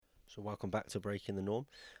So welcome back to Breaking the Norm.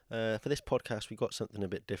 For this podcast, we got something a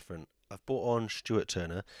bit different. I've brought on Stuart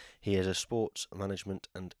Turner. He is a sports management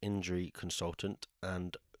and injury consultant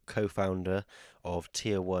and co-founder of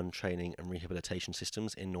Tier 1 Training and Rehabilitation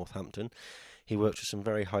Systems in Northampton. He works with some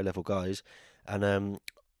very high-level guys, and I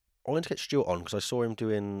wanted to get Stuart on because I saw him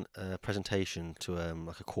doing a presentation to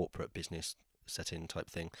like a corporate business setting type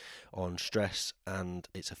thing on stress and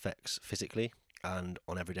its effects physically and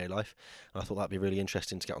on everyday life. And I thought that'd be really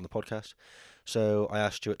interesting to get on the podcast. So I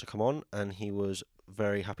asked Stuart to come on, and he was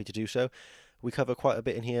very happy to do so. We cover quite a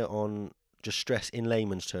bit in here on just stress in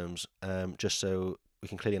layman's terms, just so we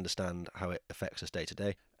can clearly understand how it affects us day to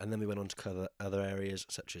day. And then we went on to cover other areas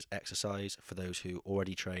such as exercise for those who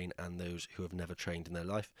already train and those who have never trained in their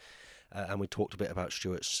life. And we talked a bit about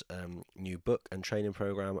Stuart's new book and training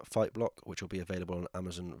program, Fight Block, which will be available on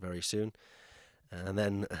Amazon very soon. And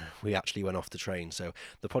then we actually went off the train. So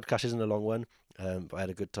the podcast isn't a long one, but I had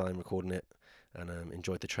a good time recording it and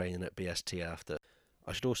enjoyed the training at BST after.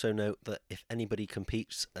 I should also note that if anybody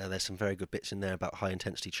competes, there's some very good bits in there about high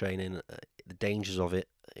intensity training, the dangers of it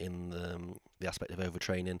in the aspect of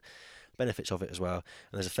overtraining, benefits of it as well.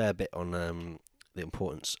 And there's a fair bit on the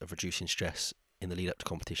importance of reducing stress in the lead up to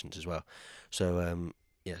competitions as well. So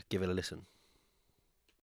give it a listen.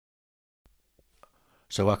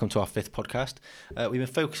 So welcome to our fifth podcast. We've been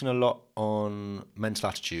focusing a lot on mental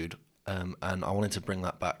attitude, and I wanted to bring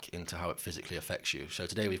that back into how it physically affects you. So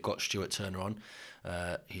today we've got Stuart Turner on.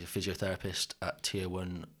 He's a physiotherapist at Tier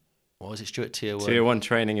 1. What was it, Stuart? Tier 1? Tier 1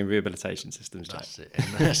 Training and Rehabilitation Systems. That's it.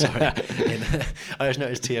 Sorry. I always know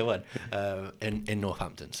it's Tier 1 in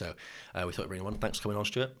Northampton. So we thought we'd bring him on. Thanks for coming on,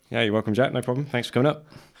 Stuart. Yeah, you're welcome, Jack. No problem. Thanks for coming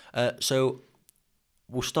up. So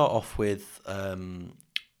we'll start off with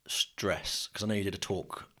stress, because I know you did a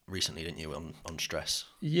talk recently, didn't you, on stress?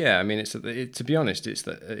 Yeah, I mean, to be honest, it's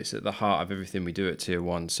at the heart of everything we do at Tier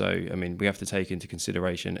 1. So, I mean, we have to take into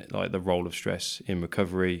consideration like the role of stress in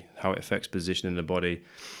recovery, how it affects position in the body,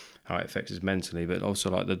 how it affects us mentally, but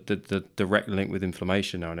also like the direct link with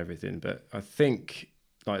inflammation now and everything. But I think,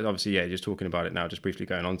 like, obviously, yeah, just talking about it now, just briefly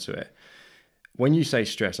going on to it. When you say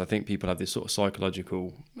stress, I think people have this sort of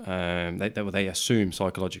psychological, they assume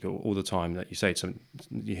psychological all the time, that you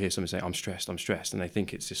hear someone say, I'm stressed, and they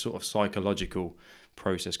think it's this sort of psychological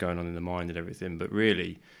process going on in the mind and everything. But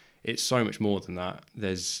really, it's so much more than that.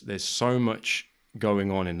 There's so much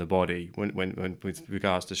going on in the body when with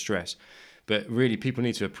regards to stress. But really, people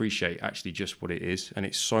need to appreciate actually just what it is, and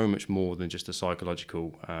it's so much more than just a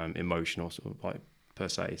psychological emotion or sort of like per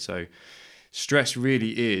se. So stress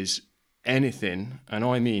really is anything, and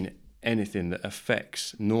I mean anything, that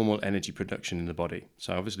affects normal energy production in the body.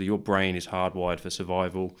 So obviously your brain is hardwired for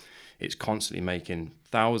survival. It's constantly making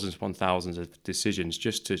thousands upon thousands of decisions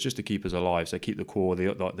just to keep us alive. So keep the core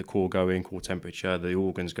going, core temperature, the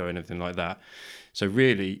organs going, everything like that. So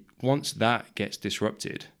really, once that gets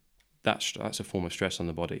disrupted, that's a form of stress on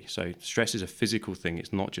the body. So stress is a physical thing.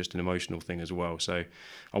 It's not just an emotional thing as well. So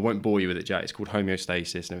I won't bore you with it, Jack. It's called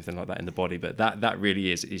homeostasis and everything like that in the body. But that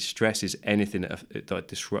really is stress is anything that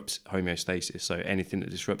disrupts homeostasis. So anything that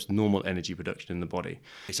disrupts normal energy production in the body.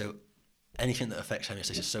 So anything that affects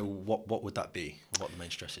homeostasis. So what would that be? What the main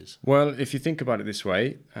stress is? Well, if you think about it this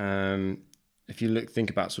way, if you think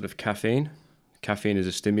about sort of caffeine. Caffeine is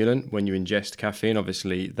a stimulant. When you ingest caffeine,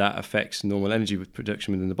 obviously that affects normal energy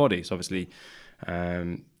production within the body. So obviously,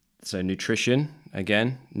 so nutrition,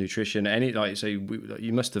 you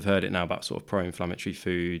must have heard it now about sort of pro-inflammatory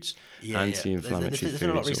foods, anti-inflammatory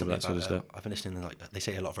foods, all that sort of stuff. I've been listening, they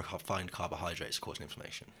say a lot of refined carbohydrates causing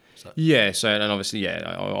inflammation. Yeah, so and obviously,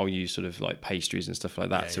 I'll use sort of like pastries and stuff like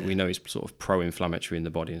that. We know it's sort of pro-inflammatory in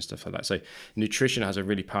the body and stuff like that. So nutrition has a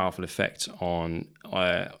really powerful effect on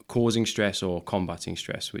causing stress or combating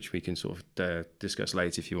stress, which we can sort of discuss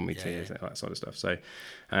later if you want me to, that sort of stuff. So,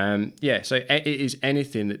 so it is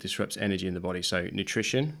anything that disrupts energy in the body. So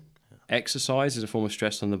nutrition, exercise is a form of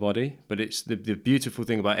stress on the body, but it's the beautiful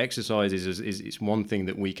thing about exercise is it's one thing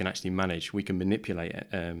that we can actually manage. We can manipulate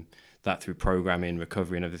it, that through programming,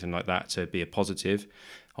 recovery and everything like that to be a positive.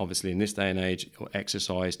 Obviously in this day and age,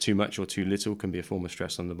 exercise too much or too little can be a form of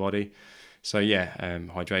stress on the body. So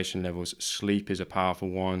hydration levels, sleep is a powerful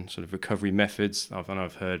one, sort of recovery methods.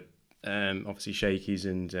 I've heard obviously Shakey's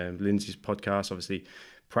and Lindsay's podcast, obviously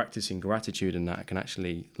practicing gratitude, and that can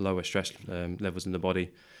actually lower stress levels in the body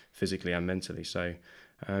physically and mentally. So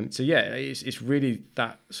it's really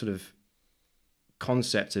that sort of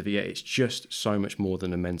concept of it's just so much more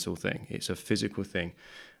than a mental thing. It's a physical thing,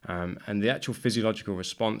 and the actual physiological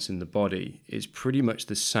response in the body is pretty much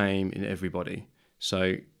the same in everybody.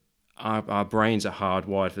 So our brains are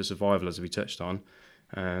hardwired for survival, as we touched on.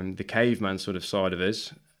 The caveman sort of side of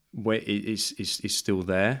us is still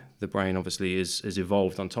there. The brain obviously is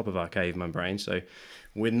evolved on top of our caveman brain, so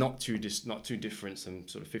we're not too different from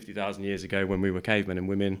sort of 50,000 years ago when we were cavemen and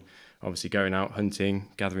women, obviously going out hunting,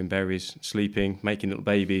 gathering berries, sleeping, making little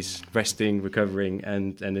babies, resting, recovering,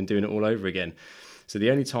 and then doing it all over again. So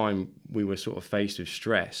the only time we were sort of faced with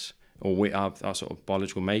stress, or our sort of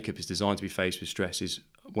biological makeup is designed to be faced with stress, is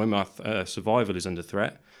when our survival is under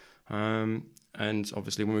threat. And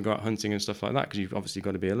obviously when we go out hunting and stuff like that, because you've obviously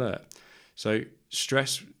got to be alert. So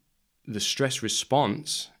the stress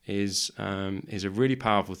response is a really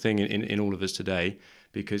powerful thing in all of us today,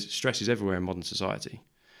 because stress is everywhere in modern society.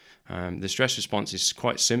 The stress response is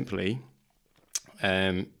quite simply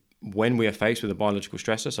when we are faced with a biological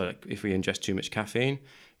stressor, so if we ingest too much caffeine,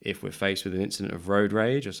 if we're faced with an incident of road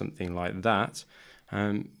rage or something like that,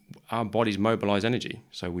 our bodies mobilize energy.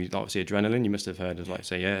 So we obviously adrenaline, you must have heard of, like,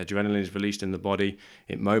 say, adrenaline is released in the body,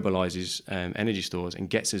 it mobilizes energy stores and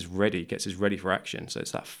gets us ready for action. So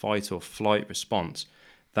it's that fight or flight response.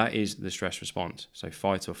 That is the stress response. So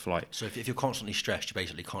fight or flight. So if you're constantly stressed, you're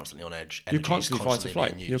basically constantly on edge. You're constantly fight or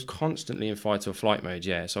flight. You're constantly in fight or flight mode,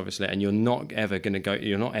 yes, obviously. And you're not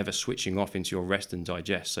ever switching off into your rest and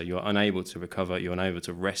digest. So you're unable to recover, you're unable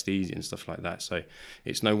to rest easy and stuff like that. So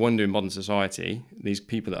it's no wonder in modern society, these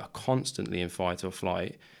people that are constantly in fight or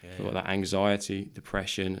flight, that anxiety,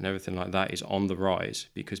 depression and everything like that is on the rise,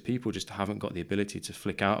 because people just haven't got the ability to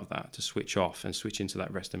flick out of that, to switch off and switch into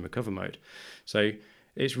that rest and recover mode. So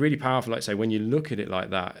it's really powerful, like I say, when you look at it like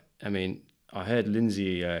that. I mean, I heard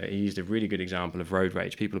Lindsay, he used a really good example of road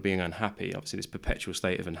rage, people being unhappy, obviously this perpetual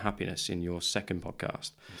state of unhappiness in your second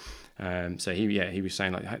podcast. So he was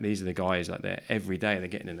saying, like, these are the guys, like, they're every day they're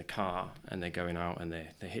getting in the car and they're going out and they're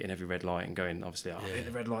hitting every red light and going, obviously, hit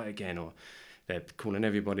the red light again, or they're calling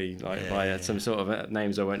everybody by some sort of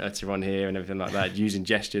names I won't utter on here and everything like that, using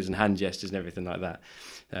gestures and hand gestures and everything like that.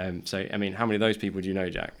 So, I mean, how many of those people do you know,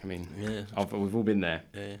 Jack? I mean, we've all been there.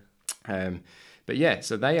 But yeah,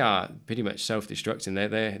 so they are pretty much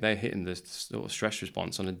self-destructing. They're hitting the sort of stress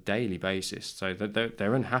response on a daily basis. So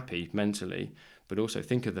they're unhappy mentally, but also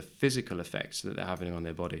think of the physical effects that they're having on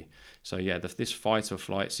their body. So yeah, this fight or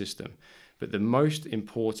flight system. But the most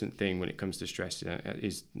important thing when it comes to stress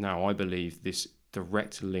is now, I believe, this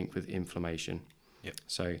direct link with inflammation. Yep.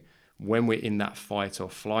 So when we're in that fight or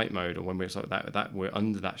flight mode, or when we're like that we're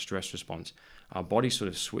under that stress response, our body sort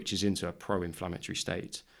of switches into a pro-inflammatory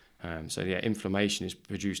state. So yeah, inflammation is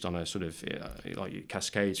produced on a sort of like it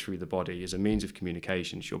cascades through the body as a means of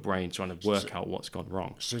communication. It's your brain trying to work out what's gone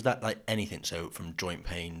wrong. So is that like anything? So from joint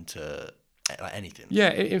pain to like anything?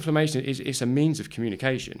 Yeah, inflammation is a means of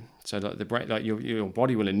communication. So like the brain, like your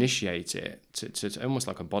body will initiate it to almost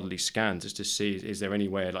like a bodily scan, just to see is there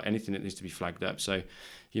anywhere, like anything that needs to be flagged up. So,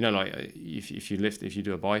 you know, like if you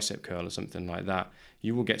do a bicep curl or something like that,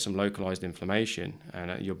 you will get some localized inflammation, and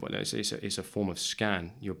it's a form of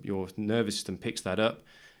scan. Your nervous system picks that up,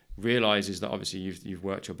 realizes that obviously you've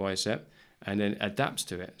worked your bicep, and then adapts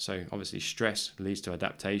to it. So obviously stress leads to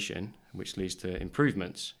adaptation, which leads to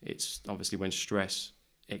improvements. It's obviously when stress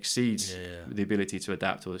exceeds the ability to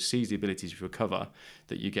adapt or exceeds the ability to recover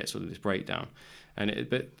that you get sort of this breakdown.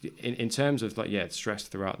 But in terms of stress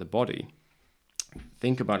throughout the body,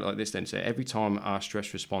 think about it like this then. So every time our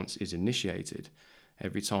stress response is initiated,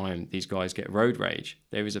 every time these guys get road rage,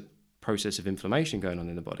 there is a process of inflammation going on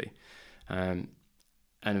in the body.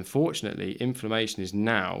 And unfortunately, inflammation is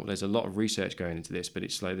now, there's a lot of research going into this, but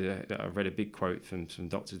it's like, I read a big quote from some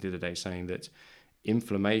doctors the other day saying that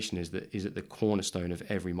inflammation is at the cornerstone of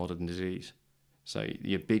every modern disease. So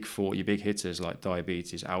your big hitters like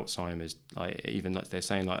diabetes, Alzheimer's, like even like they're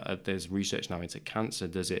saying, like there's research now into cancer.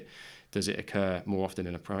 Does it occur more often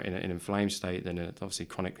in an inflamed state than obviously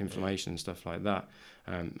chronic inflammation and stuff like that?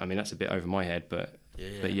 I mean, that's a bit over my head, but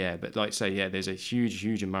like say, there's a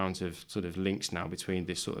huge amount of sort of links now between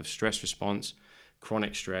this sort of stress response.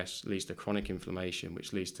 Chronic stress leads to chronic inflammation,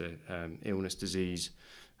 which leads to illness, disease,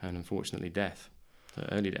 and unfortunately death,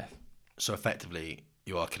 early death. So effectively,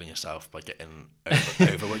 you are killing yourself by getting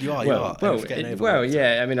over what you are.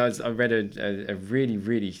 I mean, I read a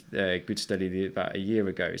really good study about a year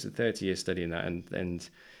ago. It's a 30-year study in that, and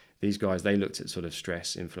these guys, they looked at sort of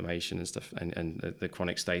stress, inflammation and stuff, and the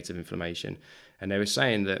chronic state of inflammation, and they were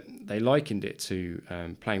saying that they likened it to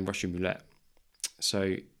playing Russian roulette.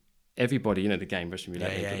 So everybody, you know the game Russian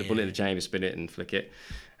roulette, you put the bullet in the chamber, spin it and flick it.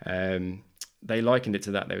 They likened it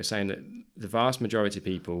to that. They were saying that the vast majority of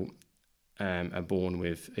people are born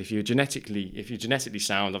with, if you're genetically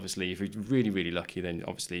sound, obviously, if you're really lucky, then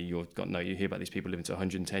obviously you hear about these people living to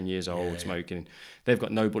 110 years old, smoking, they've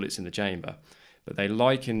got no bullets in the chamber. But they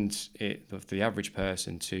likened it, the average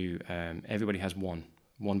person, to everybody has one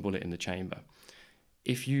one bullet in the chamber.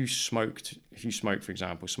 If you smoke, for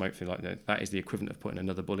example, smoke for like that is the equivalent of putting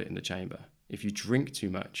another bullet in the chamber. If you drink too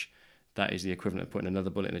much, that is the equivalent of putting another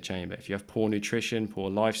bullet in the chamber. If you have poor nutrition, poor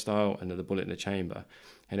lifestyle, another bullet in the chamber.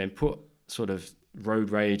 And then put sort of road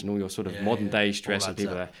rage and all your sort of modern day stress and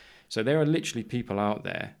people there. So there are literally people out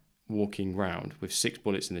there walking around with 6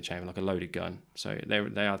 bullets in the chamber, like a loaded gun. So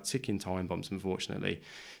they are ticking time bombs, unfortunately.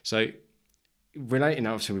 So relating,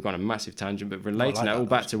 obviously we've got a massive tangent, but relating that all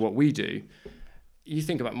back to what we do, you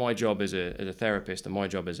think about my job as a therapist and my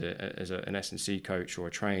job as an S&C coach or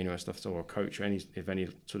a trainer or a coach or any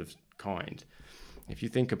sort of kind. If you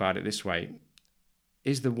think about it this way,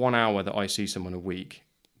 is the 1 hour that I see someone a week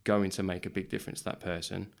going to make a big difference to that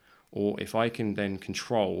person? Or if I can then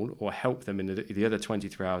control or help them in the other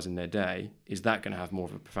 23 hours in their day, is that going to have more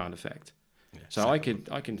of a profound effect? Yeah, so I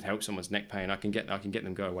can help someone's neck pain. I can get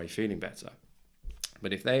them go away feeling better.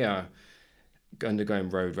 But if they are undergoing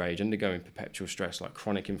road rage, undergoing perpetual stress, like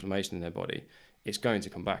chronic inflammation in their body, it's going to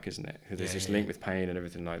come back, isn't it? Because there's this link with pain and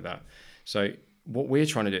everything like that. So what we're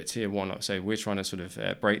trying to do at Tier 1, like I say, we're trying to sort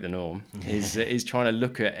of break the norm, is trying to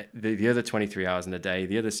look at the other 23 hours in the day,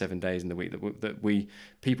 the other 7 days in the week that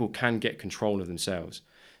people can get control of themselves.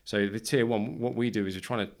 So the Tier 1, what we do is we're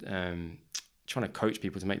trying to coach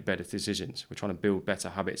people to make better decisions. We're trying to build better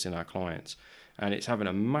habits in our clients, and it's having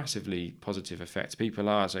a massively positive effect. People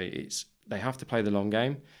are, so they have to play the long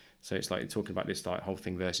game. So it's like talking about this like whole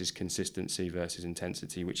thing versus consistency versus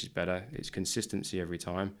intensity, which is better. It's consistency every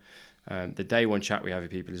time. The day one chat we have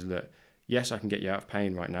with people is, look, yes, I can get you out of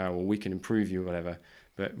pain right now, or we can improve you or whatever.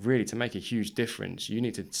 But really, to make a huge difference, you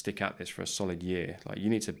need to stick at this for a solid year. Like, you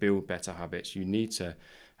need to build better habits. You need to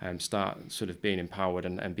start sort of being empowered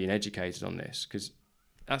and being educated on this, because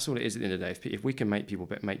that's all it is at the end of the day. If we can make people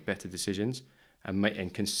make better decisions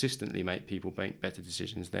and consistently make people make better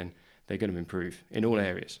decisions, then they're going to improve in all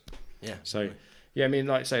areas. Yeah. So, yeah, I mean,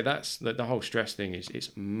 like I say, that's the whole stress thing is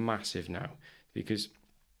massive now, because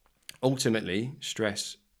ultimately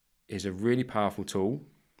stress is a really powerful tool,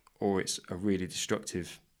 or it's a really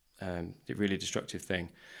destructive thing.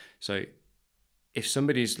 So if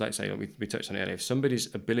somebody's, like say, we touched on it earlier, if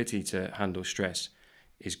somebody's ability to handle stress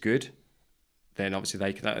is good, then obviously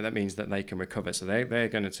that means that they can recover. So they're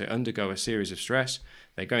going to undergo a series of stress.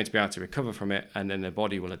 They're going to be able to recover from it, and then their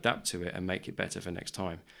body will adapt to it and make it better for next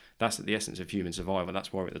time. That's the essence of human survival.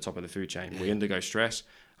 That's why we're at the top of the food chain. We undergo stress.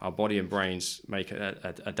 Our body and brains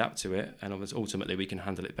adapt to it, and ultimately we can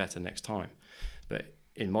handle it better next time. But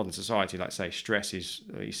in modern society, like say, stress is,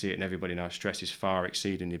 you see it in everybody now, stress is far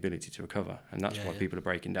exceeding the ability to recover. And that's why people are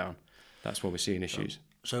breaking down. That's why we're seeing issues.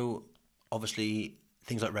 So obviously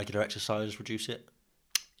things like regular exercise reduce it?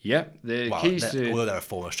 Yeah, although they're a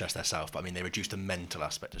form of stress themselves, but I mean, they reduce the mental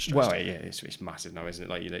aspect of stress. Well, yeah, it's massive now, isn't it?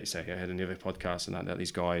 Like you say, I heard in the other podcast and that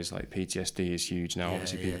these guys, like PTSD is huge now.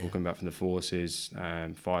 Obviously, people coming back from the forces,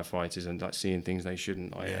 firefighters, and like seeing things they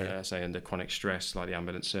shouldn't. Like say under chronic stress, like the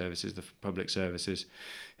ambulance services, the public services,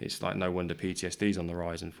 it's like no wonder PTSD is on the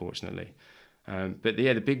rise, unfortunately. But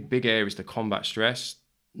the big areas to combat stress.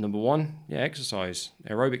 Number one, exercise,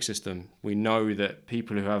 aerobic system. We know that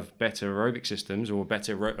people who have better aerobic systems or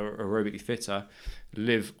better aerobically fitter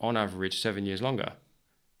live on average 7 years longer.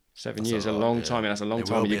 7 years is a long time, and that's a long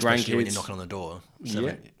time with your grandkids. When you're knocking on the door,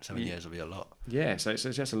 7 years will be a lot. Yeah, so it's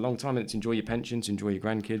just a long time, and to enjoy your pensions, enjoy your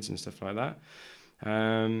grandkids and stuff like that.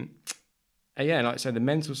 And like I said, the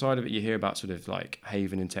mental side of it, you hear about sort of like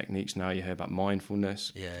havening techniques now. You hear about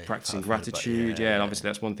mindfulness, practicing gratitude. And obviously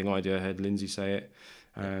that's one thing I do. I heard Lindsay say it.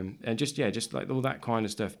 And just like all that kind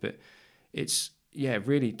of stuff. But it's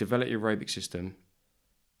really develop your aerobic system.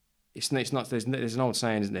 It's not. There's an old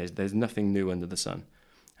saying, isn't there? There's nothing new under the sun.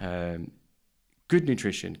 Good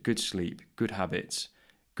nutrition, good sleep, good habits,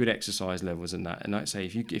 good exercise levels, and that. And like I say,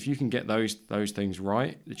 if you can get those things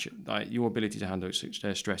right, like your ability to handle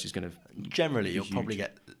stress is going to generally you'll probably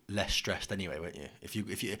get less stressed anyway, won't you? If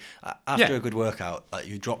you after a good workout, like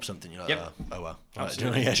you drop something, you're like, oh well.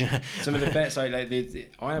 Absolutely. Some of the best. So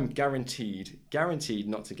I am guaranteed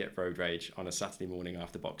not to get road rage on a Saturday morning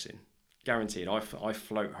after boxing. Guaranteed. I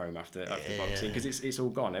float home after boxing because it's all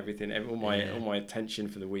gone. Everything, all my attention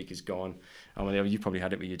for the week is gone. I mean, you probably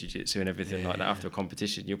had it with your jiu-jitsu and everything like that. After a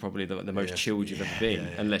competition, you're probably the most chilled you've ever been,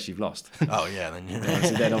 unless you've lost. Oh yeah,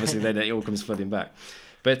 then obviously it all comes flooding back.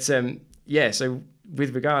 But so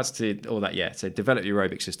with regards to all that, so develop your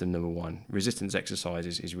aerobic system. Number one, resistance exercise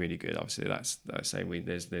is really good. Obviously,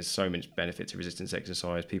 there's so much benefit to resistance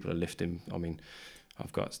exercise. People are lifting. I mean,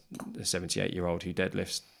 I've got a 78-year-old who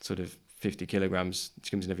deadlifts sort of 50 kilograms.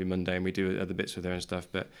 She comes in every Monday and we do other bits with her and stuff.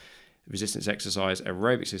 But resistance exercise,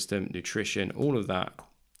 aerobic system, nutrition, all of that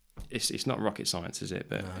it's not rocket science, is it?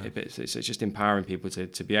 But No. it's just empowering people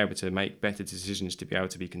to be able to make better decisions, to be able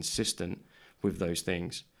to be consistent with those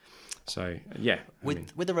things. So yeah,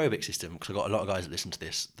 With the aerobic system, because I've got a lot of guys that listen to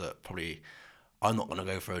this that probably, I'm not going to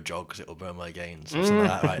go for a jog because it will burn my gains or something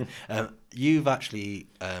like that, right? You've actually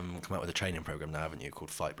come out with a training program now, haven't you, called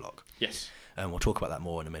Fight Block? yes, And we'll talk about that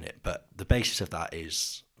more in a minute. But the basis of that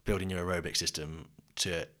is building your aerobic system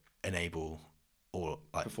to enable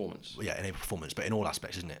performance. Yeah, enable performance, but in all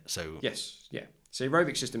aspects, isn't it? So Yes, yeah. So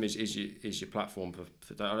aerobic system is your platform for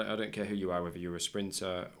I don't care who you are, whether you're a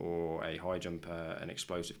sprinter or a high jumper, an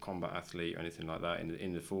explosive combat athlete, or anything like that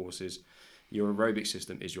in the forces. Your aerobic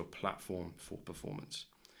system is your platform for performance.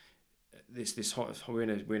 We're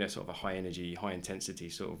in a sort of a high energy, high intensity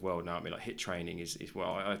sort of world now. I mean, like HIIT training is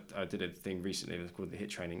well. I did a thing recently. It was called the HIIT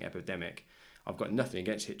training epidemic. I've got nothing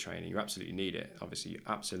against HIIT training. You absolutely need it. Obviously, you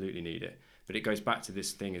absolutely need it. But it goes back to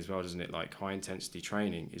this thing as well, doesn't it? Like high intensity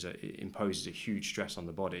training it imposes a huge stress on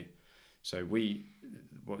the body. So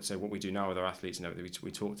what we do now with our athletes,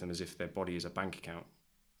 we talk to them as if their body is a bank account.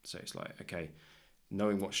 So it's like, okay,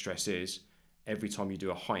 knowing what stress is, every time you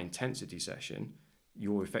do a high intensity session,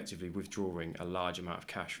 you're effectively withdrawing a large amount of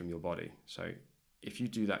cash from your body. So if you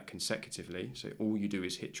do that consecutively, so all you do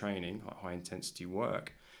is HIIT training, high intensity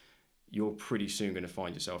work, you're pretty soon going to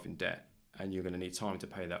find yourself in debt. And you're going to need time to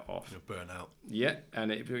pay that off. you'll burn out. Yeah,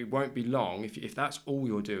 and it won't be long. If that's all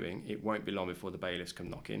you're doing, it won't be long before the bailiffs come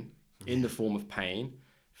knocking in the form of pain,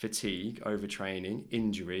 fatigue, overtraining,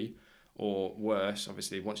 injury, or worse.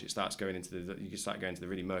 Obviously, once it starts going into you can start going to the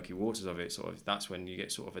really murky waters of it. Sort of that's when you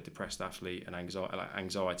get sort of a depressed athlete, an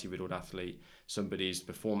anxiety-riddled athlete. Somebody's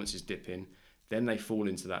performance is dipping. Then they fall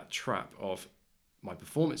into that trap of my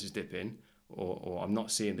performance is dipping. Or I'm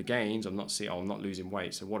not seeing the gains, I'm not losing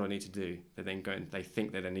weight. So what do I need to do? They then go and they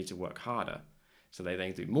think that they need to work harder. So they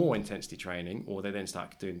then do more intensity training, or they then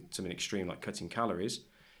start doing something extreme like cutting calories.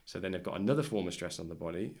 So then they've got another form of stress on the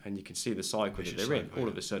body, and you can see the cycle that they're in. All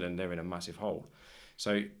of a sudden, they're in a massive hole.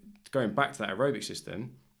 So going back to that aerobic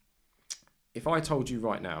system, if I told you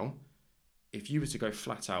right now, if you were to go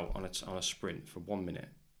flat out on a sprint for 1 minute,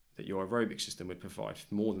 that your aerobic system would provide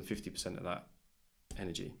more than 50% of that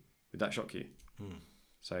energy, would that shock you?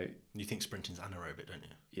 So you think sprinting's anaerobic, don't you?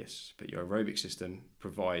 Yes, but your aerobic system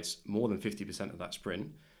provides more than 50% of that sprint,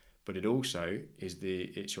 but it also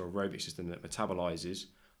it's your aerobic system that metabolizes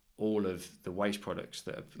all of the waste products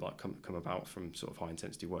that have like come about from sort of high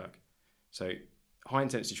intensity work. So high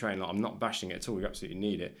intensity training, like, I'm not bashing it at all. You absolutely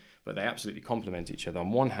need it, but they absolutely complement each other.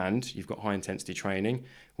 On one hand, you've got high intensity training,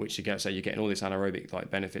 which you're getting all this anaerobic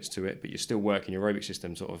like benefits to it, but you're still working your aerobic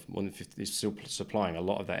system sort of more than 50, is still supplying a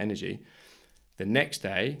lot of that energy. The next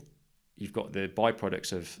day, you've got the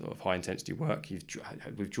byproducts of high intensity work. You've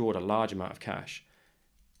withdrawn a large amount of cash.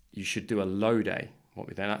 You should do a low day.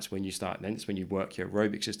 That's when you start. Then it's when you work your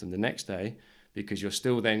aerobic system the next day, because you're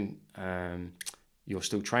still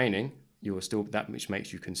training. You're still that, which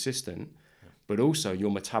makes you consistent, but also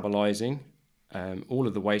you're metabolizing all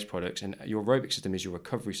of the waste products, and your aerobic system is your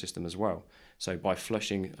recovery system as well. So by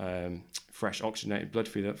flushing fresh oxygenated blood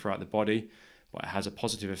throughout the body, but it has a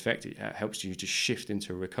positive effect. It helps you to shift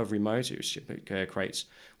into a recovery mode. So it creates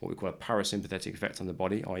what we call a parasympathetic effect on the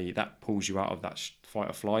body, i.e. that pulls you out of that fight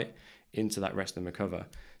or flight into that rest and recover.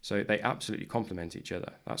 So they absolutely complement each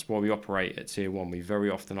other. That's why we operate at Tier 1. We very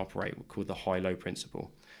often operate what's called the high-low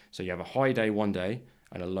principle. So you have a high day one day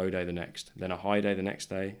and a low day the next, then a high day the next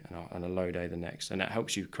day and a low day the next. And that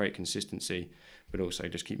helps you create consistency, but also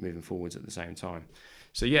just keep moving forwards at the same time.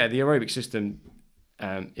 So yeah, the aerobic system,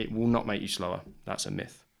 it will not make you slower. That's a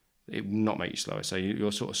myth. It will not make you slower. So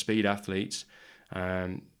your sort of speed athletes,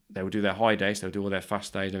 they will do their high days, they'll do all their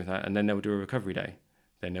fast days and everything like that, and then they'll do a recovery day,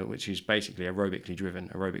 which is basically aerobically driven,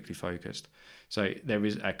 aerobically focused. So there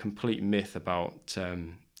is a complete myth about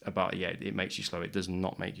it makes you slow. It does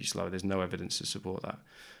not make you slower. There's no evidence to support that.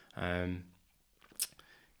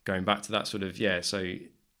 Going back to that sort of,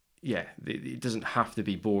 it doesn't have to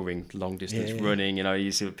be boring long distance running. You know,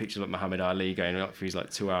 you see a picture like Muhammad Ali going up for his like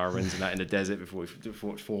 2 hour runs and that in the desert before he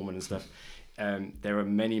fought Foreman and stuff. There are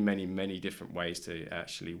many, many, many different ways to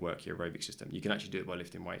actually work your aerobic system. You can actually do it by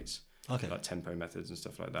lifting weights, like tempo methods and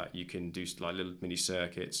stuff like that. You can do like little mini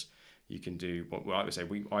circuits. You can do what I would say.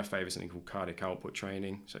 I favour something called cardiac output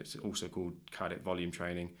training. So it's also called cardiac volume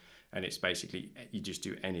training, and it's basically you just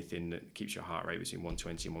do anything that keeps your heart rate between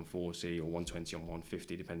 120 and 140, or 120 and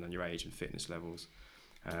 150, depending on your age and fitness levels.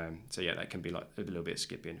 That can be like a little bit of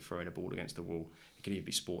skipping, throwing a ball against the wall. It can even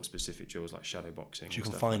be sport specific drills like shadow boxing. So you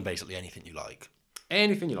can find basically anything you like.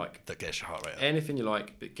 Anything you like that gets your heart rate up. Anything you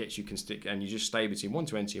like that gets you can stick, and you just stay between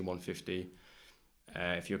 120 and 150.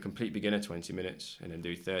 If you're a complete beginner, 20 minutes, and then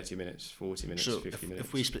do 30 minutes, 40 minutes, So 50 minutes.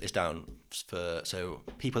 if we split this down so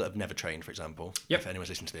people that have never trained, for example, Yep. if anyone's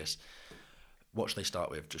listening to this, what should they start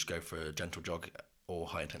with? Just go for a gentle jog or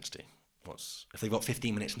high intensity? If they've got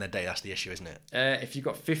 15 minutes in their day, that's the issue, isn't it? If you've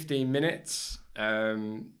got 15 minutes,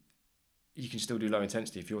 you can still do low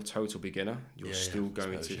intensity. If you're a total beginner, you're still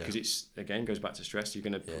going to, because it's, again, goes back to stress. You're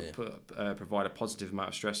going to provide a positive amount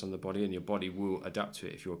of stress on the body, and your body will adapt to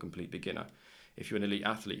it if you're a complete beginner. If you're an elite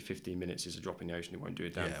athlete, 15 minutes is a drop in the ocean. It won't do a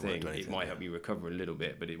damn thing. It might help you recover a little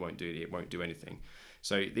bit, but it won't do anything.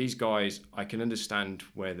 So these guys, I can understand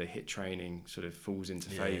where the HIIT training sort of falls into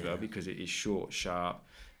favour because it is short, sharp.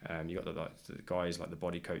 You got the guys like the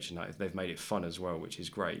body coach and that, they've made it fun as well, which is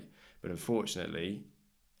great. But unfortunately,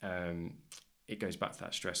 it goes back to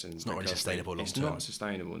that stress and it's not really sustainable long term. It's not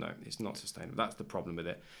sustainable. No, it's not sustainable. That's the problem with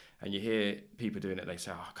it. And you hear people doing it. They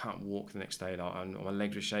say, "Oh, I can't walk the next day. My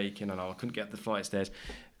legs are shaking, and I couldn't get up the flight of stairs."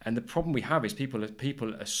 And the problem we have is people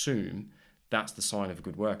assume that's the sign of a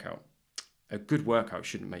good workout. A good workout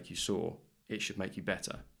shouldn't make you sore. It should make you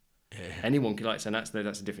better. Yeah. Anyone can and that's the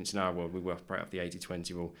difference in our world. We work right off the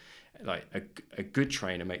 80-20 rule. Like a good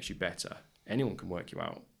trainer makes you better. Anyone can work you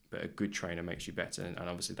out, but a good trainer makes you better. And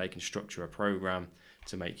obviously they can structure a program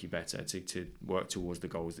to make you better, to work towards the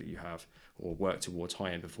goals that you have, or work towards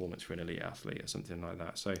high-end performance for an elite athlete or something like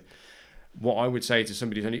that. So what I would say to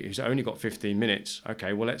somebody who's only got 15 minutes,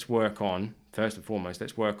 okay, well, let's work on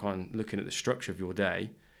looking at the structure of your day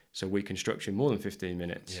so we can structure more than 15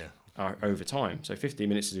 minutes over time. So 15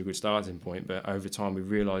 minutes is a good starting point, but over time we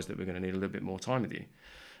realise that we're going to need a little bit more time with you.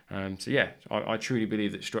 I truly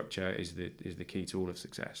believe that structure is the key to all of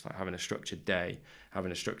success. Like having a structured day,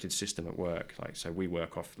 having a structured system at work. Like, so we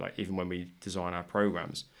work off, like, even when we design our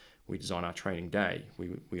programs, we design our training day.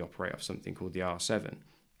 We operate off something called the R7.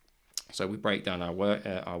 So we break down our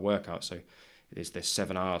workout. So there's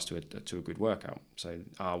 7 hours to a good workout. So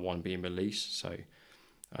R1 being release. So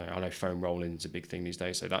I know foam rolling is a big thing these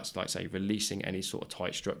days. So that's like, say, releasing any sort of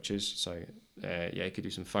tight structures. So you could do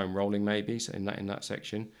some foam rolling maybe, so in that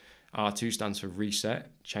section. R2 stands for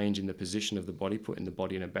reset, changing the position of the body, putting the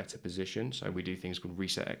body in a better position. So we do things called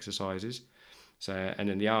reset exercises. So, and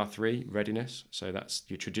then the R3, readiness. So that's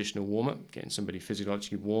your traditional warm-up, getting somebody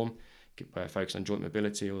physiologically warm, focus on joint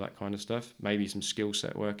mobility, all that kind of stuff. Maybe some skill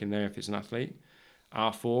set work in there if it's an athlete.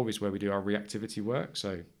 R4 is where we do our reactivity work,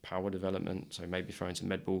 so power development, so maybe throwing some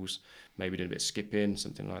med balls, maybe doing a bit of skipping,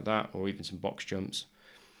 something like that, or even some box jumps.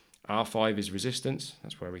 R5 is resistance,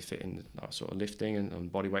 that's where we fit in our sort of lifting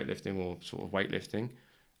and body weight lifting or sort of weightlifting.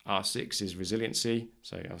 R6 is resiliency,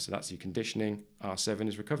 so obviously that's your conditioning. R7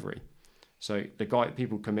 is recovery. So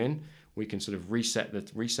people come in, we can sort of reset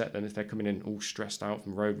them if they're coming in all stressed out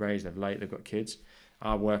from road rage, they're late, they've got kids.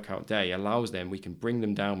 Our workout day allows them, we can bring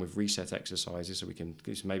them down with reset exercises, so we can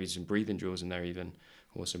do maybe some breathing drills in there even,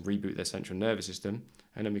 or some reboot their central nervous system,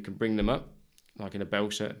 and then we can bring them up like in a bell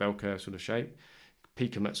curve sort of shape,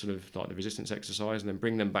 peak them at sort of like the resistance exercise, and then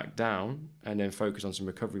bring them back down, and then focus on some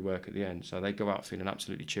recovery work at the end. So they go out feeling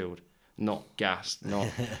absolutely chilled, not gassed, not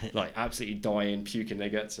like absolutely dying, puking their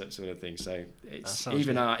guts, that sort of thing. So it's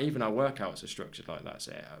even our workouts are structured like that.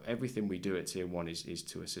 So everything we do at Tier 1 is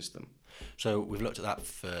to a system. So we've looked at that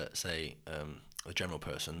for, say, the general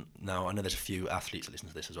person. Now, I know there's a few athletes that listen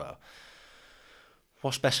to this as well.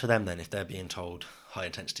 What's best for them then if they're being told high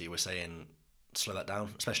intensity? We're saying slow that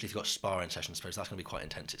down, especially if you've got sparring sessions. I suppose that's going to be quite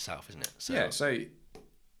intense itself, isn't it? So, yeah, so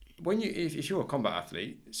if you're a combat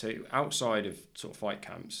athlete, so outside of sort of fight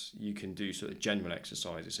camps, you can do sort of general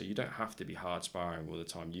exercises. So you don't have to be hard sparring all the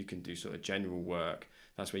time. You can do sort of general work.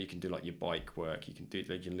 That's where you can do like your bike work. You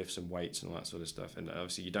can lift some weights and all that sort of stuff. And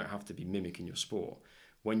obviously you don't have to be mimicking your sport.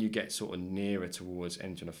 When you get sort of nearer towards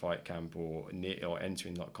entering a fight camp or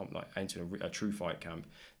entering a true fight camp,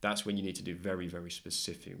 that's when you need to do very, very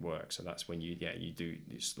specific work. So that's when you do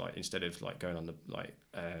this, like, instead of like going on the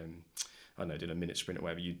I don't know, doing a minute sprint or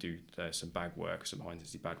whatever, you do some bag work, some high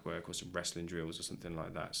intensity bag work, or some wrestling drills or something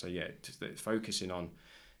like that. So yeah, just focusing on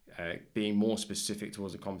being more specific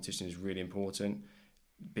towards the competition is really important.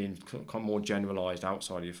 Being more generalised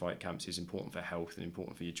outside of your fight camps is important for health and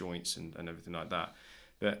important for your joints and everything like that.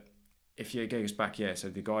 But if you goes back, so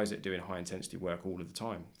the guys that are doing high intensity work all of the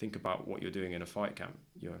time, think about what you're doing in a fight camp.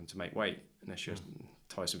 You're having to make weight, unless you're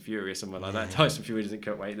Tyson Fury or someone like that. Tyson Fury doesn't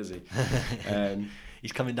cut weight, does he?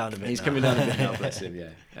 He's coming down a bit. He's coming down a bit now, bless him. Yeah,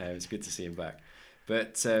 it's good to see him back.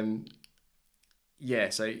 But so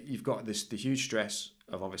you've got the huge stress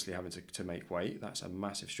of obviously having to make weight. That's a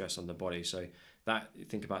massive stress on the body. So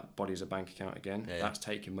think about the body as a bank account again. Yeah. That's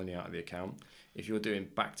taking money out of the account. If you're doing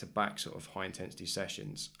back-to-back sort of high-intensity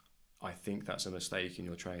sessions, I think that's a mistake in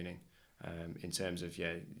your training. In terms of,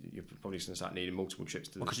 you're probably going to start needing multiple trips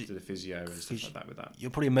to the physio and stuff like that with that.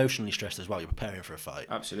 You're probably emotionally stressed as well. You're preparing for a fight.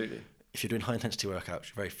 Absolutely. If you're doing high intensity workouts,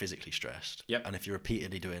 you're very physically stressed. Yep. And if you're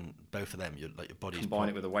repeatedly doing both of them, your body's combine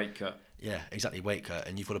it with a weight cut. Yeah, exactly, weight cut,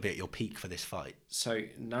 and you've got to be at your peak for this fight. So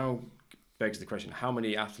now begs the question: how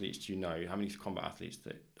many athletes do you know? How many combat athletes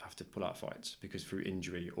that have to pull out fights because through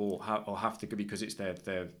injury, or have to, because it's their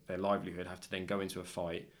livelihood, have to then go into a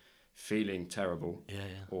fight feeling terrible,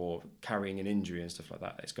 or carrying an injury and stuff like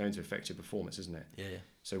that? It's going to affect your performance, isn't it? Yeah.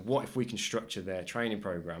 So what if we can structure their training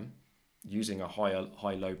program using a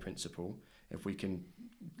high-low principle? If we can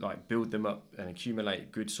build them up and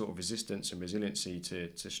accumulate good sort of resistance and resiliency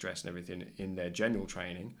to stress and everything in their general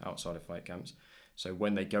training outside of fight camps, so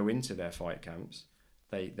when they go into their fight camps,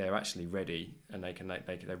 they're actually ready, and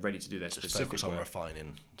they're ready to do their specific focus on work.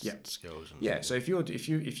 refining skills. So if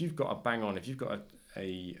you've got a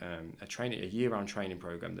year-round training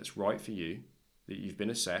program that's right for you, that you've been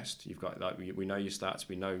assessed, you've got we know your stats,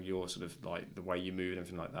 we know your sort of the way you move and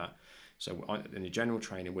everything like that. So in the general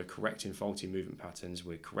training, we're correcting faulty movement patterns,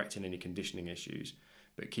 we're correcting any conditioning issues,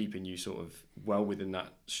 but keeping you sort of well within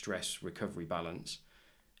that stress recovery balance.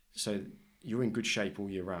 So you're in good shape all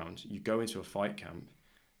year round. You go into a fight camp,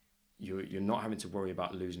 you're not having to worry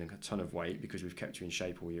about losing a ton of weight because we've kept you in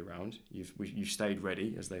shape all year round. You've stayed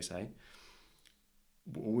ready, as they say.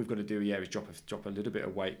 All we've got to do is drop a little bit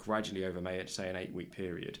of weight gradually over, say, an 8-week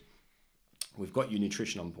period. We've got your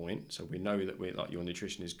nutrition on point, so we know that your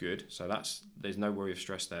nutrition is good. So there's no worry of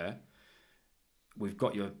stress there. We've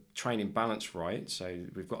got your training balance right, so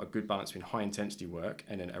we've got a good balance between high intensity work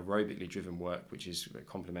and then aerobically driven work, which is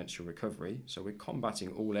complements your recovery. So we're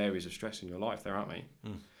combating all areas of stress in your life there, aren't we?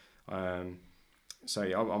 So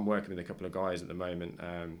I'm working with a couple of guys at the moment.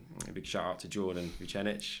 A big shout out to Jordan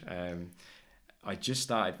Vucenic. I just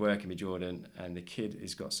started working with Jordan, and the kid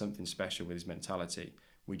has got something special with his mentality.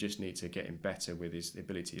 We just need to get him better with his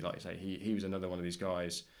ability. Like I say, he was another one of these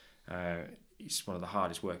guys. He's one of the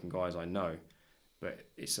hardest working guys I know. But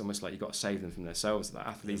it's almost like you've got to save them from themselves.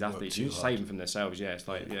 These athletes, you save them from themselves. Yeah, it's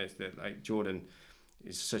like like Jordan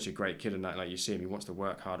is such a great kid, and that you see him, he wants to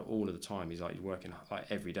work hard all of the time. He's working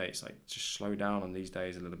every day. It's just slow down on these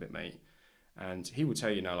days a little bit, mate. And he will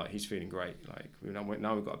tell you now, he's feeling great.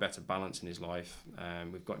 Now we've got a better balance in his life.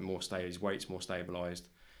 We've got more stable. His weight's more stabilised.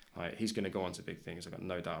 He's going to go on to big things. I've got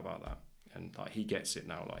no doubt about that. And he gets it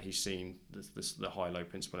now. He's seen the high-low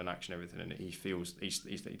principle in action, everything, and he feels. He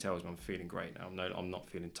tells me, I'm feeling great now. I'm not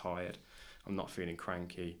feeling tired. I'm not feeling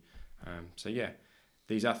cranky. So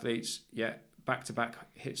these athletes, back-to-back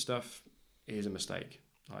hit stuff is a mistake.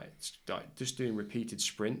 Just doing repeated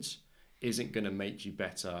sprints isn't going to make you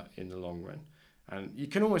better in the long run. And you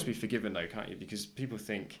can almost be forgiven though, can't you? Because people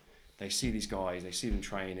think they see these guys, they see them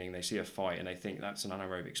training, they see a fight, and they think that's an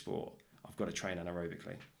anaerobic sport. I've got to train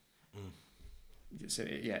anaerobically. So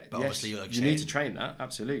but obviously you need to train that,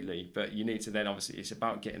 absolutely, but you need to then obviously it's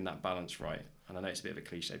about getting that balance right. And I know it's a bit of a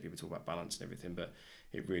cliche, people talk about balance and everything, but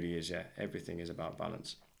it really is. Everything is about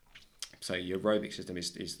balance. So your aerobic system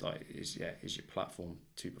is your platform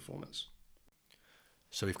to performance.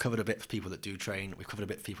 So we've covered a bit for people that do train. We've covered a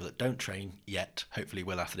bit for people that don't train yet. Hopefully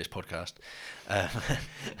will after this podcast.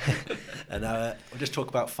 And now we'll just talk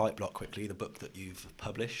about Fight Block quickly, the book that you've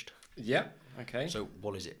published. Yeah, okay. So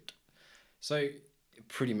what is it? So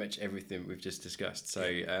pretty much everything we've just discussed. So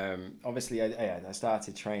obviously I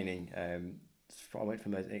started training. I went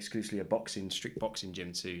from exclusively a strict boxing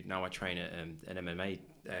gym to now I train at an MMA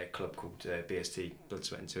club called BST, Blood,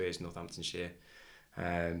 Sweat and Tears, Northamptonshire.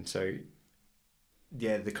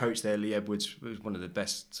 The coach there, Lee Edwards, was one of the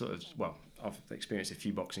best I've experienced a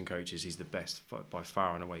few boxing coaches. He's the best by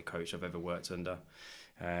far and away coach I've ever worked under.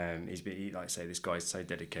 Like I say, this guy's so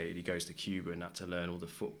dedicated. He goes to Cuba and that to learn all the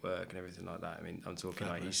footwork and everything like that. I mean, I'm talking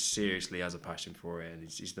he seriously has a passion for it, and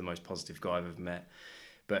he's the most positive guy I've ever met.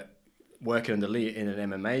 But working under Lee in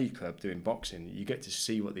an MMA club doing boxing, you get to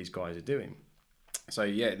see what these guys are doing. So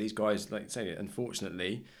these guys, like I say,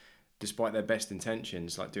 unfortunately, despite their best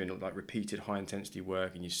intentions, doing repeated high intensity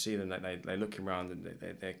work, and you see them they're looking around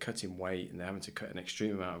and they're cutting weight, and they're having to cut an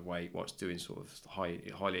extreme amount of weight whilst doing sort of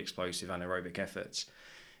highly explosive anaerobic efforts.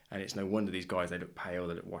 And it's no wonder these guys, they look pale,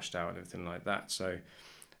 they look washed out and everything like that. So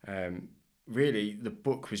really the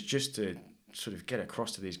book was just to sort of get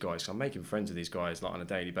across to these guys. So I'm making friends with these guys on a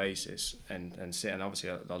daily basis, and obviously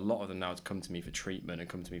a lot of them now come to me for treatment and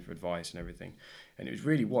come to me for advice and everything. And it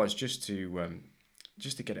was just to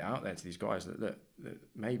get it out there to these guys that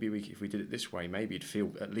maybe if we did it this way, maybe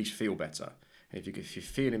you'd at least feel better. And if you're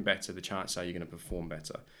feeling better, the chances are you're going to perform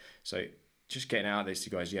better. So just getting out there to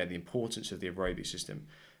guys, the importance of the aerobic system.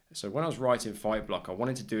 So when I was writing Fight Block, I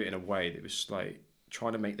wanted to do it in a way that was like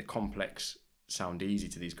trying to make the complex sound easy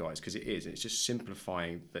to these guys, because it is. It's just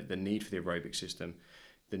simplifying the need for the aerobic system,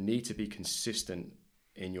 the need to be consistent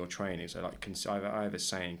in your training. So like I have a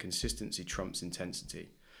saying, consistency trumps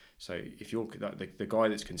intensity. So if you're the guy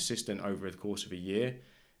that's consistent over the course of a year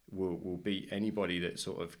will beat anybody that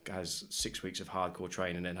sort of has 6 weeks of hardcore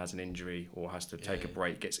training and then has an injury or has to take a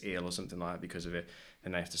break, gets ill or something like that because of it,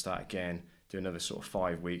 and they have to start again, do another sort of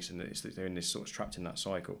 5 weeks, and they're in this sort of trapped in that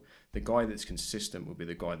cycle. The guy that's consistent will be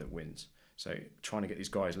the guy that wins. So trying to get these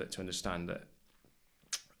guys to understand that,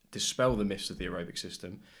 dispel the myths of the aerobic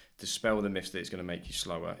system, dispel the myths that it's going to make you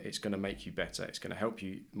slower, it's going to make you better, it's going to help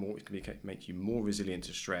you more, it's going to make you more resilient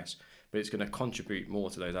to stress, but it's going to contribute more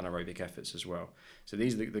to those anaerobic efforts as well. So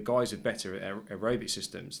these are the guys with better aerobic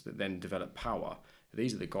systems that then develop power.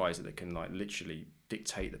 These are the guys that can like literally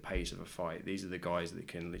dictate the pace of a fight. These are the guys that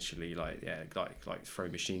can literally like throw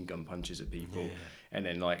machine gun punches at people and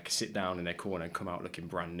then like sit down in their corner and come out looking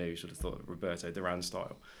brand new, sort of thought Roberto Duran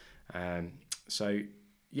style. So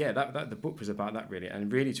yeah, that the book was about that really, and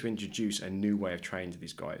really to introduce a new way of training to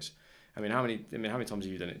these guys. I mean, how many times have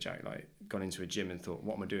you done it, Jack? Like gone into a gym and thought,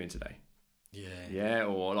 what am I doing today? Yeah,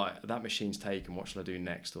 or like that machine's taken, what shall I do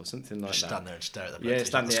next, or something like just that. Stand there and stare at them. Yeah,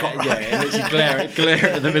 stand there. And literally glare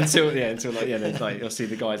at them until like you'll see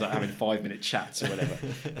the guys like having 5-minute chats or whatever.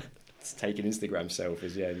 It's taking Instagram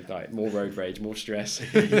selfies. Like more road rage, more stress.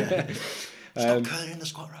 Stop curling in the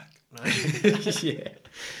squat rack. No. Yeah.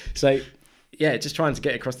 So yeah, just trying to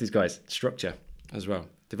get across these guys structure as well.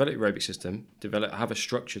 Develop your aerobic system. Have a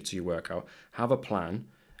structure to your workout. Have a plan.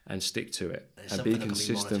 And stick to it and be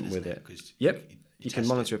consistent with it. Yep, you can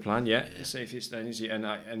monitor a plan. Yeah. So if it's then easy, and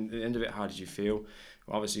at the end of it, how did you feel?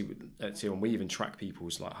 Well, obviously, at T1 we even track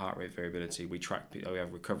people's like heart rate variability. We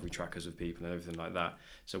have recovery trackers with people and everything like that,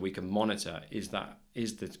 so we can monitor is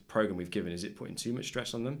the program we've given, is it putting too much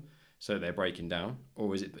stress on them so they're breaking down,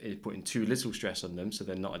 or is it putting too little stress on them so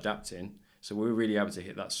they're not adapting? So we're really able to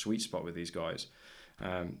hit that sweet spot with these guys.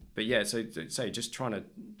 But yeah, so just trying to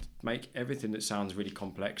make everything that sounds really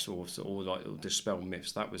complex or dispel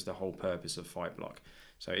myths. That was the whole purpose of Fight Block.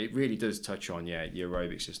 So it really does touch on your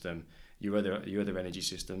aerobic system, your other energy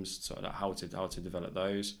systems, so like how to develop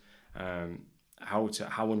those,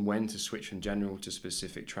 how and when to switch from general to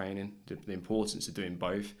specific training, the importance of doing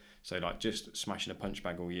both. So like just smashing a punch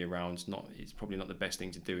bag all year round, it's probably not the best thing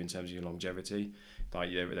to do in terms of your longevity.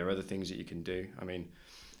 Like there are other things that you can do. I mean,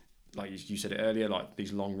 like you said it earlier, like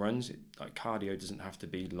these long runs, like cardio doesn't have to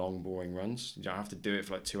be long, boring runs. You don't have to do it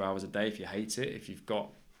for like 2 hours a day if you hate it. If you've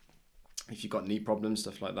got knee problems,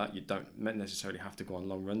 stuff like that, you don't necessarily have to go on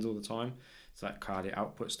long runs all the time. So that cardio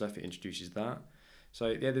output stuff, it introduces that. So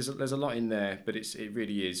yeah, there's a lot in there, but it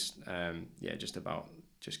really is just about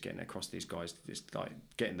just getting across these guys, just like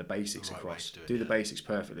getting the basics across. Do the basics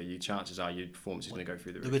perfectly. Your chances are your performance is going to go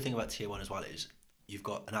through the roof. The good thing about Tier 1 as well is you've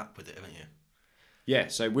got an app with it, haven't you? Yeah,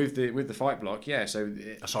 so with the Fight Block, there's a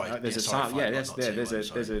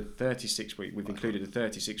 36 week. We've included a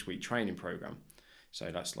 36-week training program,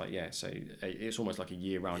 so that's like so it's almost like a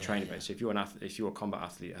year-round training base. So if you're a combat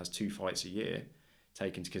athlete that has 2 fights a year,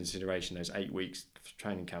 take into consideration those 8 weeks of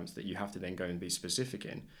training camps that you have to then go and be specific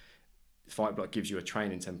in. Fight Block gives you a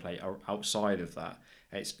training template outside of that.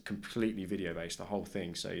 It's completely video based, the whole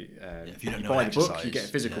thing. So if you buy the book, you get a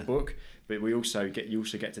physical book, but you also get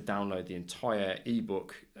to download the entire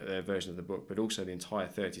ebook version of the book, but also the entire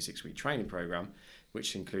 36-week training program,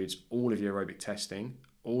 which includes all of your aerobic testing,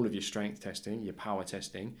 all of your strength testing, your power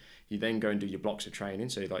testing. You then go and do your blocks of training,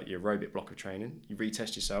 so like your aerobic block of training. You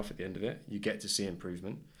retest yourself at the end of it. You get to see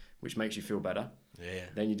improvement, which makes you feel better. Yeah.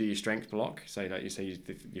 Then you do your strength block. So like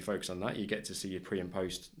you focus on that. You get to see your pre and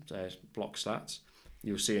post block stats.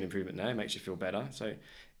 You'll see an improvement there. It makes you feel better. So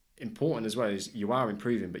important as well is you are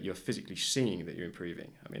improving, but you're physically seeing that you're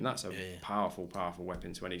improving. I mean, that's a powerful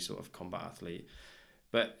weapon to any sort of combat athlete.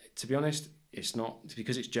 But to be honest, it's not,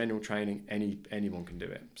 because it's general training. Anyone can do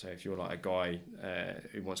it. So if you're like a guy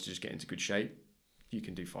who wants to just get into good shape, you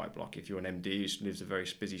can do Fight Block. If you're an MD who lives a very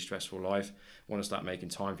busy, stressful life, want to start making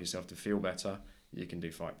time for yourself to feel better, you can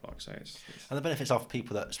do Fight Block. So it's and the benefits are for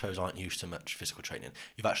people that I suppose aren't used to much physical training.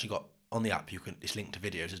 You've actually got on the app, it's linked to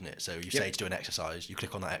videos, isn't it? So you say to do an exercise, you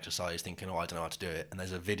click on that exercise thinking, I don't know how to do it, and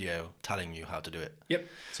there's a video telling you how to do it. Yep.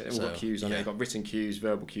 So all got cues on it. You've got written cues,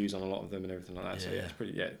 verbal cues on a lot of them and everything like that. So it's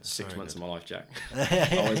pretty, 6 months of my life, Jack.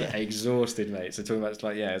 I was exhausted, mate. So talking about it's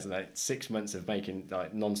like 6 months of making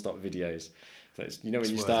like non-stop videos. So it's, when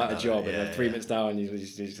you start a job and then 3 minutes down, you're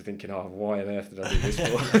just thinking, why on earth did I do this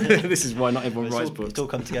for? This is why not everyone writes books. It's all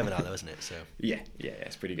come together now, though, isn't it? So yeah,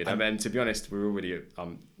 it's pretty good. And to be honest, we're already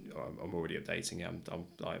I'm already updating it. I'm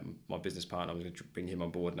like my business partner. I'm going to bring him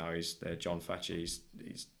on board now. He's John Thatcher.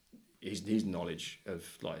 His knowledge of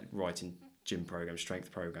like writing gym programs,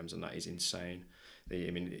 strength programs, and that is insane.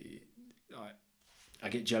 I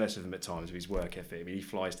get jealous of him at times with his work ethic. I mean, he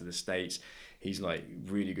flies to the States. He's like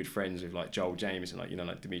really good friends with like Joel James and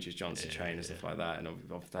like Demetrius Johnson train and stuff like that. And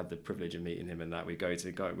I've had the privilege of meeting him and that. We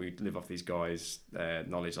live off these guys'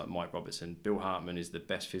 knowledge, like Mike Robertson. Bill Hartman is the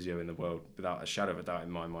best physio in the world without a shadow of a doubt in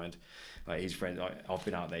my mind. Like his friend, I've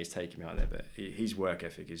been out there, he's taken me out there, but his work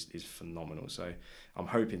ethic is phenomenal. So I'm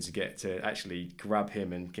hoping to get to actually grab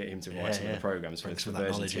him and get him to write some of the programs for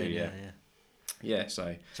version 2. Yeah.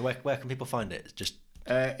 So where can people find it? Just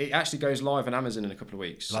it actually goes live on Amazon in a couple of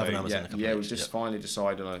weeks. Live on Amazon in a couple of weeks. We've just finally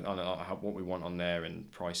decided on what we want on there and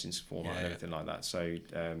pricing format and everything like that. So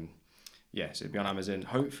so it'll be on Amazon.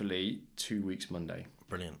 Hopefully 2 weeks Monday.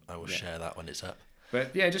 Brilliant. I will share that when it's up.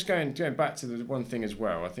 But yeah, just going back to the one thing as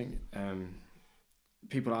well. I think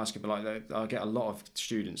people ask it, but like I get a lot of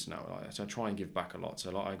students now. Like, so I try and give back a lot.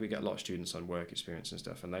 So we get a lot of students on work experience and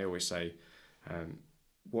stuff, and they always say,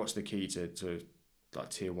 "What's the key to like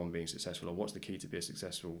tier 1 being successful, or what's the key to be a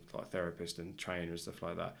successful like therapist and trainer and stuff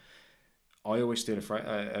like that?" I always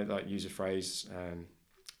use a phrase.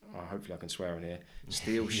 Hopefully I can swear on here.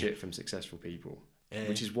 Steal shit from successful people,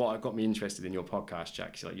 which is what got me interested in your podcast,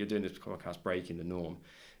 Jack. So, like, you're doing this podcast, breaking the norm.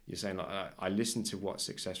 You're saying like I listen to what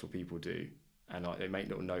successful people do, and like they make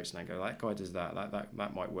little notes and I go, that guy does that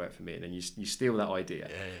might work for me, and then you steal that idea.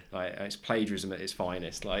 Like it's plagiarism at its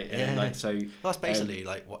finest. So that's basically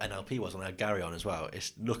like what NLP was when I had Gary on as well.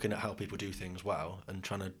 It's looking at how people do things well and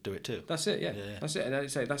trying to do it too. That's it. That's it. And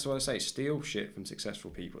that's what I say. Steal shit from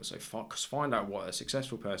successful people. So find out what a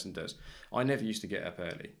successful person does. I never used to get up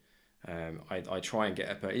early. I try and get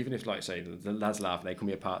up, even if, like, say, the lads laugh and they call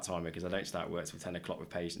me a part-timer because I don't start work till 10 o'clock with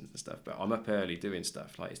patients and stuff, but I'm up early doing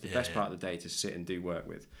stuff. Like, it's the best part of the day to sit and do work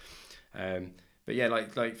with. But yeah,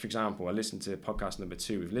 like for example, I listened to podcast number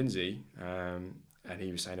 2 with Lindsay, and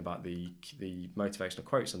he was saying about the motivational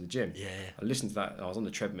quotes on the gym. I listened to that. I was on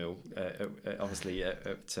the treadmill, obviously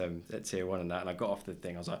at tier 1 and that, and I got off the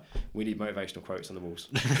thing. I was like, we need motivational quotes on the walls.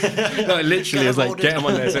 Like, literally, I was like, get them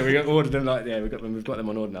on there. So we ordered them. We've got them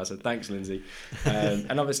on order now. So thanks, Lindsay.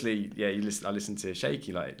 And obviously, I listened to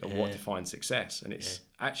Shaky, like, of what defines success, and it's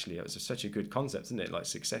actually, it was such a good concept, isn't it? Like,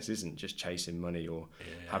 success isn't just chasing money or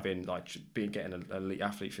having getting an elite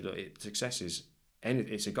athlete for it. Success is. And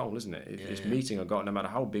it's a goal, isn't it? It's meeting a goal, no matter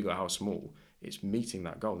how big or how small. It's meeting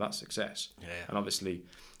that goal. That's success. And obviously,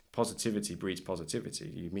 positivity breeds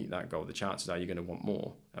positivity. You meet that goal, the chances are you're going to want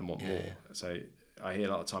more and want more. So I hear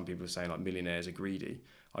a lot of time people saying like millionaires are greedy.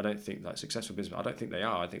 I don't think that successful business. I don't think they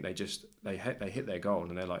are. I think they hit their goal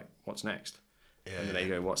and they're like, what's next? And then they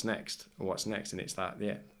go, what's next? Or what's next? And it's that,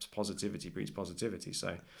 it's positivity breeds positivity.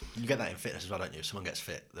 So you get that in fitness as well, don't you? If someone gets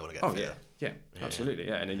fit, they want to get fit. Yeah, absolutely.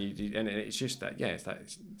 Yeah, and then and it's just that.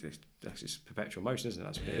 That's just perpetual motion, isn't it?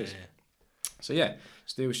 That's what it is. So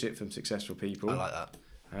steal shit from successful people. I like that.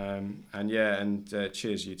 And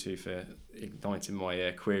cheers you two for igniting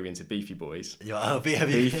my query into Beefy Boys.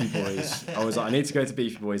 Beefy Boys. I was like, I need to go to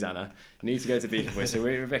Beefy Boys, Anna. I need to go to Beefy Boys. So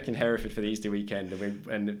we were back in Hereford for the Easter weekend,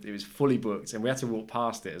 and it was fully booked, and we had to walk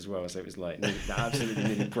past it as well. So it was like that absolutely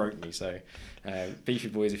nearly broke me. So Beefy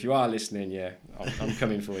Boys, if you are listening, I'm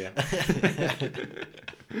coming for you.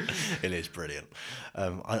 It is brilliant.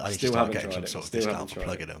 I need to start getting some sort of discount for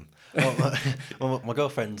plugging them. Well, my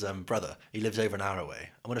girlfriend's brother, he lives over an hour away.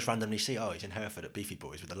 I'm going to randomly see, he's in Hereford at Beefy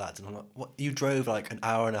Boys with the lads. And I'm like, what? You drove like an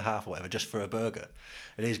hour and a half or whatever just for a burger?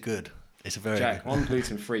 It is good. It's a very Jack, I'm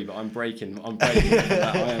gluten free, but I'm breaking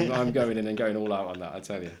that. I'm going in and going all out on that, I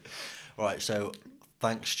tell you. Right, so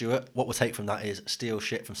thanks, Stuart. What we'll take from that is steal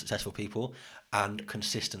shit from successful people and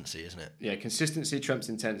consistency, isn't it? Yeah, consistency trumps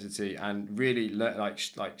intensity, and really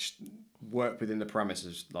work within the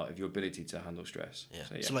parameters of your ability to handle stress.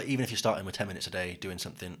 So like, even if you're starting with 10 minutes a day doing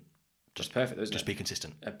something, just perfect, isn't it? Just be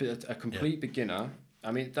consistent. A complete beginner.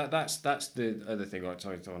 I mean, that's the other thing. Right,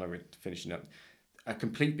 sorry, I know we're finishing up. A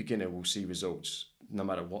complete beginner will see results no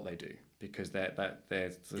matter what they do, because they're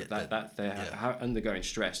undergoing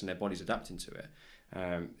stress and their body's adapting to it.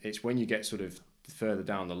 It's when you get sort of further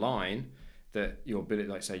down the line that your ability,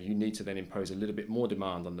 like say, you need to then impose a little bit more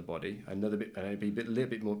demand on the body, be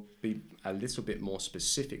a little bit more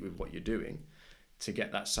specific with what you're doing to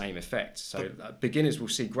get that same effect. So beginners will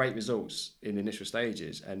see great results in the initial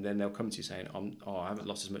stages, and then they'll come to you saying, I haven't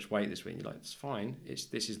lost as much weight this week. You're like, it's fine.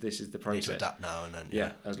 This is the process. You need to adapt now and then.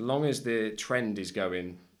 Yeah. As long as the trend is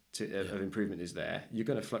going of improvement is there, you're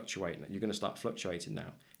going to fluctuate. You're going to start fluctuating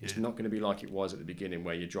now. It's Yeah. not going to be like it was at the beginning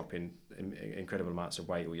where you're dropping incredible amounts of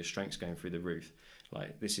weight or your strength's going through the roof.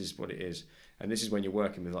 Like, this is what it is. And this is when you're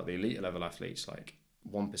working with like the elite level athletes, like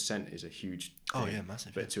 1% is a huge thing. Oh yeah,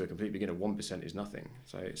 massive. But to a complete beginner, 1% is nothing.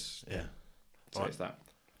 So it's Yeah. So it's that.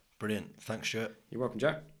 Brilliant. Thanks, Stuart. You're welcome,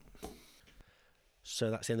 Jack.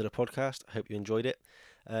 So that's the end of the podcast. I hope you enjoyed it.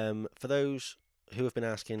 For those who have been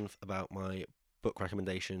asking about my book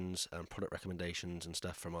recommendations and product recommendations and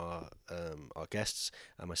stuff from our guests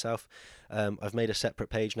and myself, I've made a separate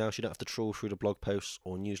page now, so you don't have to trawl through the blog posts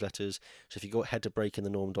or newsletters. So if you go head to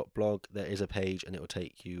breakingthenorm.blog, there is a page and it will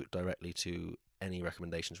take you directly to any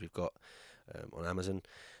recommendations we've got on Amazon.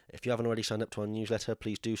 If you haven't already signed up to our newsletter,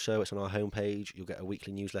 please do so. It's on our homepage. You'll get a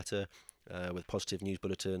weekly newsletter with positive news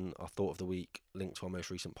bulletin, our thought of the week, link to our most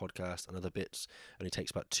recent podcast, and other bits. Only takes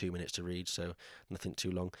about 2 minutes to read, so nothing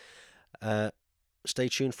too long. Stay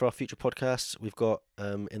tuned for our future podcasts. We've got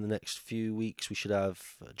in the next few weeks, we should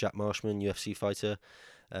have Jack Marshman, UFC fighter,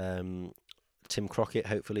 Tim Crockett,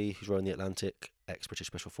 hopefully, who's rowing the Atlantic, ex-British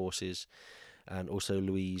Special Forces, and also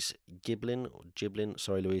Louise Giblin.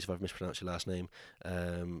 Sorry, Louise, if I've mispronounced your last name.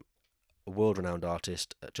 A world-renowned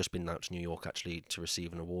artist, just been out to New York actually to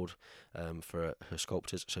receive an award for her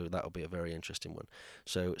sculptures. So that'll be a very interesting one.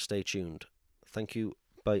 So stay tuned. Thank you.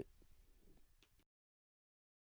 Bye.